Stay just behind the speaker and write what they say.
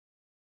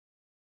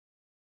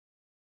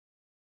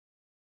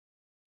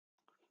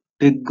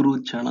Tech குரு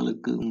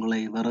சேனலுக்கு உங்களை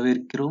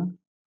வரவேற்கிறோம்.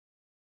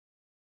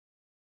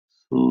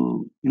 ஸோ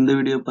இந்த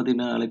வீடியோ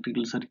பார்த்தீங்கன்னா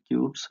எலக்ட்ரிக்கல்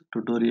சர்க்யூட்ஸ்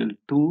டுட்டோரியல்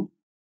 2.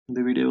 இந்த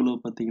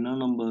வீடியோவில் பார்த்தீங்கன்னா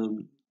நம்ம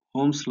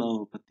ஓம்ஸ்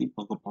லாவை பற்றி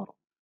பார்க்க போகிறோம்.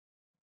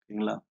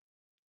 ஓகேங்களா?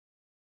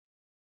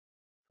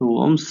 ஸோ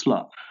ஓம்ஸ் லா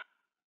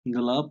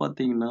இந்த லா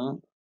பார்த்தீங்கன்னா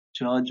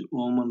ஜார்ஜ்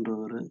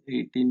ஓம்ன்றவர்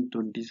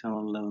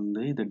 1827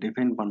 வந்து இதை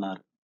டிஃபைன்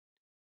பண்ணார்.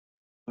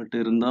 பட்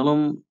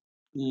இருந்தாலும்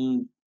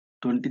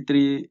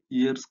 23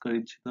 இயர்ஸ்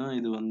கழிச்சு தான்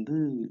இது வந்து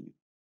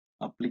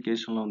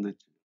அப்ளிகேஷன்ல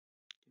வந்துச்சு.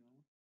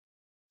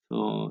 So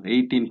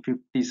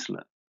 1850s.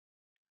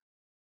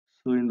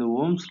 ஸோ இந்த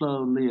ஓம்ஸ் லா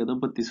வந்து எதை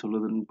பற்றி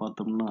சொல்லுதுன்னு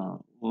பார்த்தோம்னா,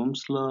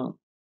 ஓம்ஸ் லா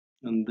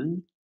வந்து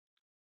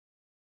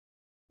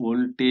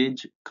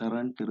வோல்டேஜ்,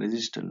 கரண்ட்,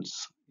 ரெசிஸ்டன்ஸ்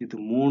இது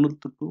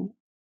மூணுத்துக்கும்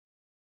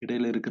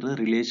இடையில இருக்கிற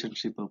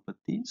ரிலேஷன்ஷிப்பை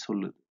பற்றி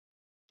சொல்லுது.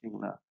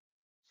 ஓகேங்களா?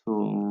 ஸோ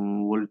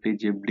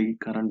வோல்டேஜ் எப்படி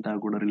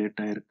கரண்ட்டாக கூட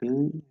ரிலேட் ஆகிருக்கு,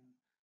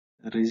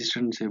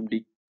 ரெசிஸ்டன்ஸ் எப்படி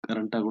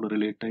கரண்ட்டாக கூட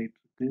ரிலேட் ஆகிட்டு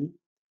இருக்கு,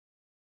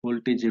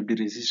 வோல்டேஜ் எப்படி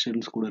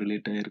ரெசிஸ்டன்ஸ் கூட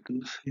ரிலேட் ஆகிருக்கு.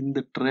 இந்த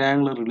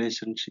ட்ரையாங்குலர்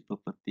ரிலேஷன்ஷிப்பை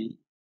பற்றி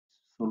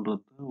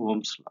சொல்கிறது தான்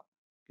ஓம்ஸ் லா.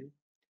 ஓகே,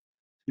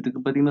 இதுக்கு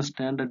பார்த்தீங்கன்னா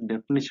ஸ்டாண்டர்ட்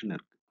டெஃபினிஷன்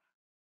இருக்கு.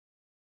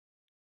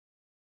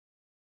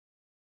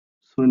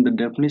 ஸோ இந்த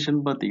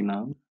டெஃபினிஷன் பார்த்தீங்கன்னா,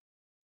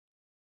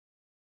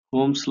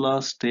 Ohm's law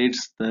states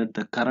that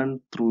the current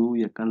through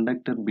a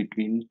conductor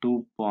between 2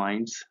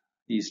 points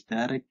is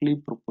directly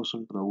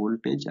proportional to the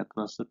voltage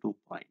across the 2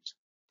 points.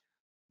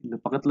 இந்த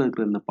பக்கத்துல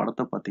இருக்கிற இந்த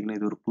படத்தை பார்த்தீங்கன்னா,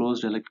 இது ஒரு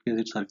closed electrical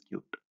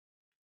circuit.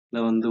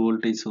 இதுல வந்து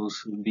வோல்டேஜ் சோர்ஸ்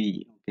V,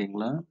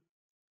 ஓகேங்களா?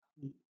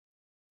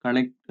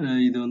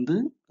 இது வந்து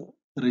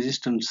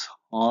ரெசிஸ்டன்ஸ்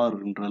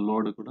ஆர்ன்ற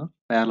லோடு கூட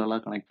பேரலா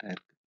கனெக்ட்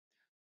ஆயிருக்கு.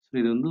 ஸோ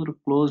இது வந்து ஒரு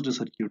க்ளோஸ்டு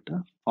சர்க்கியூட்டை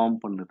ஃபார்ம்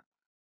பண்ணுது.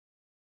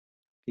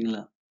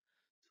 ஓகேங்களா?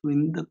 ஸோ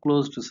இந்த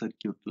க்ளோஸ்டு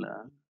சர்க்கியூட்ல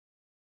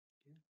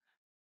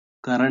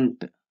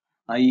கரண்ட்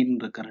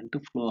ஐன்ற கரண்ட்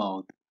ஃப்ளோ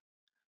ஆகுது.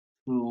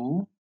 ஸோ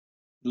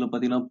இதில்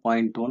பார்த்தீங்கன்னா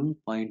 0.1,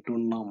 0.2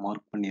 நான்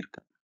மார்க்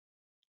பண்ணியிருக்கேன்.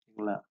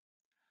 ஓகேங்களா?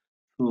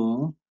 ஸோ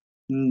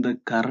இந்த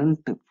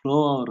கரண்ட் ஃப்ளோ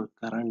ஆகிற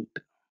current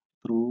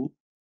through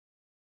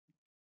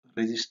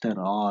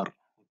register R,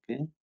 okay,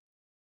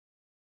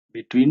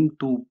 between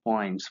 2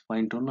 points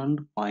 0.1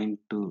 and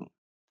 0.2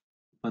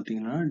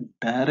 பார்த்தீங்கன்னா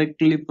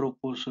directly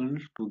proportional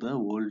to the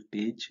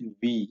voltage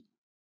we.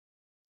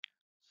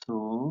 So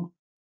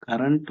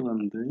current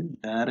வந்து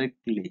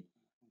directly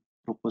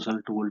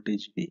proportional to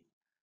voltage we.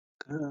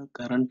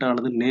 Current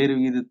ஆனது நேர்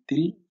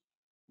விகிதத்தில்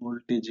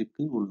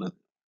வோல்டேஜுக்கு உள்ளது.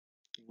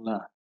 ஓகேங்களா?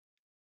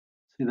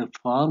 இதை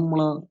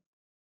ஃபார்முலா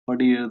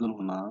படி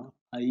எழுதணும்னா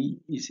I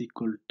is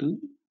equal to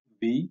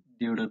V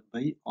divided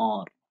by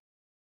R.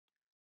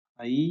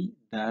 I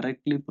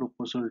directly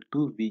proportional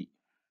to V.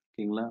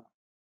 ஓகேங்களா?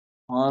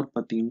 R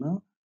பார்த்தீங்கன்னா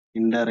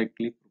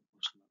indirectly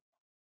proportional.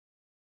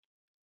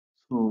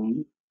 ஸோ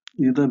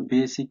இதுதான்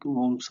பேசிக்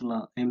ஓம்ஸ் லா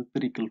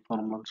எம்பிரிக்கல்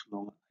ஃபார்முலான்னு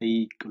சொல்லுவாங்க. I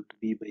equal to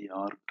V by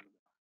R.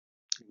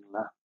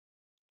 ஓகேங்களா?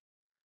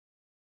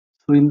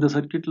 ஸோ இந்த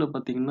சர்க்கியூட்ல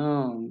பார்த்தீங்கன்னா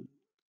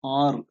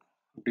R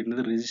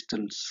அப்படின்றது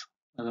ரெசிஸ்டன்ஸ்,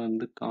 அதை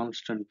வந்து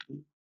கான்ஸ்டன்ட்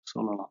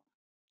சொல்லலாம்.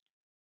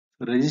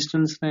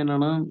 ரெசிஸ்டன்ஸ்னா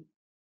என்னன்னா,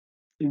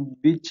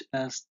 which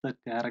has the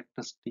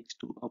characteristics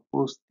to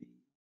oppose the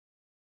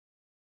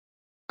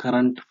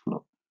current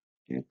flow.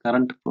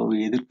 Current ஃப்ளோவை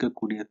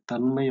எதிர்க்கக்கூடிய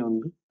தன்மை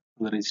வந்து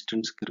அந்த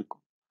ரெசிஸ்டன்ஸ்க்கு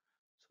இருக்கும்.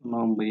 ஸோ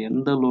நம்ம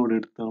எந்த லோடு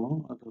எடுத்தாலும்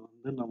அதை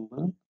வந்து நம்ம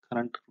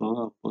கரண்ட் ஃப்ளோவை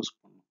அப்போஸ்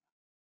பண்ணணும்.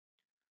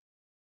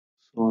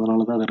 ஸோ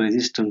அதனால தான் அதை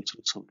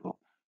ரெசிஸ்டன்ஸ்னு சொல்கிறோம்.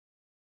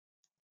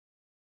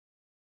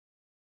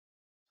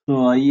 ஸோ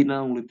ஐனா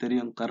உங்களுக்கு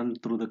தெரியும், கரண்ட்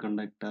த்ரூ த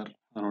கண்டக்டர்,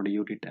 அதனோட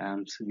யூனிட்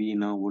ஆம்ஸ்.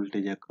 வினா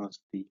வோல்டேஜ் அக்ராஸ்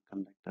தி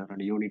கண்டக்டர்,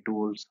 அதோட யூனிட்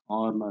வோல்ட்ஸ்.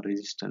 ஆர்னா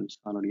ரெசிஸ்டன்ஸ்,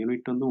 அதனோட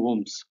யூனிட் வந்து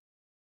ஓம்ஸ்.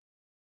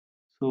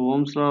 ஸோ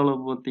ஓம்ஸ்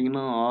லாவில்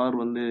பார்த்தீங்கன்னா ஆர்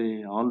வந்து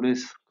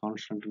ஆல்வேஸ்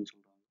கான்ஸ்டன்ட்னு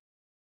சொல்கிறாங்க.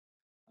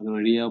 அது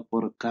வழியாக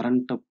போகிற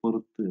கரண்ட்டை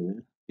பொறுத்து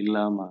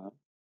இல்லாமல்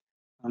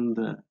அந்த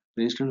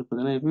ரெசிஸ்டன்ஸ்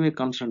பார்த்தீங்கன்னா எப்பவுமே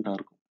கான்ஸ்டண்ட்டாக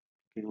இருக்கும்.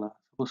 ஓகேங்களா?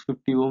 சப்போஸ்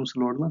 50 ஓம்ஸ்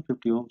லோடுனா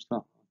 50 ஓம்ஸ்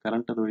தான்,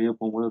 கரண்ட் அது வழியாக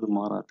போகும்போது அது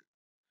மாறாது.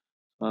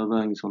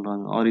 அதுதான் இங்கே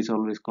சொல்கிறாங்க, R is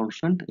always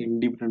constant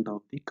independent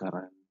of the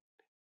current.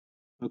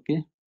 Okay,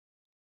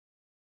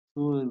 so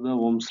இதுதான்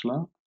ஓம்ஸ் லா.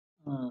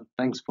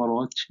 தேங்க்ஸ் ஃபார்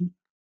வாட்சிங்.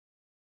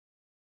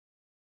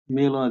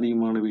 மேலும்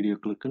அதிகமான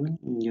வீடியோக்களுக்கு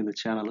இங்கே இந்த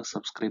சேனலை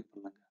சப்ஸ்கிரைப்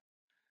பண்ணுங்கள்.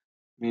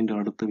 மீண்டும்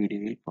அடுத்த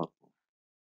வீடியோவில் பார்ப்போம்.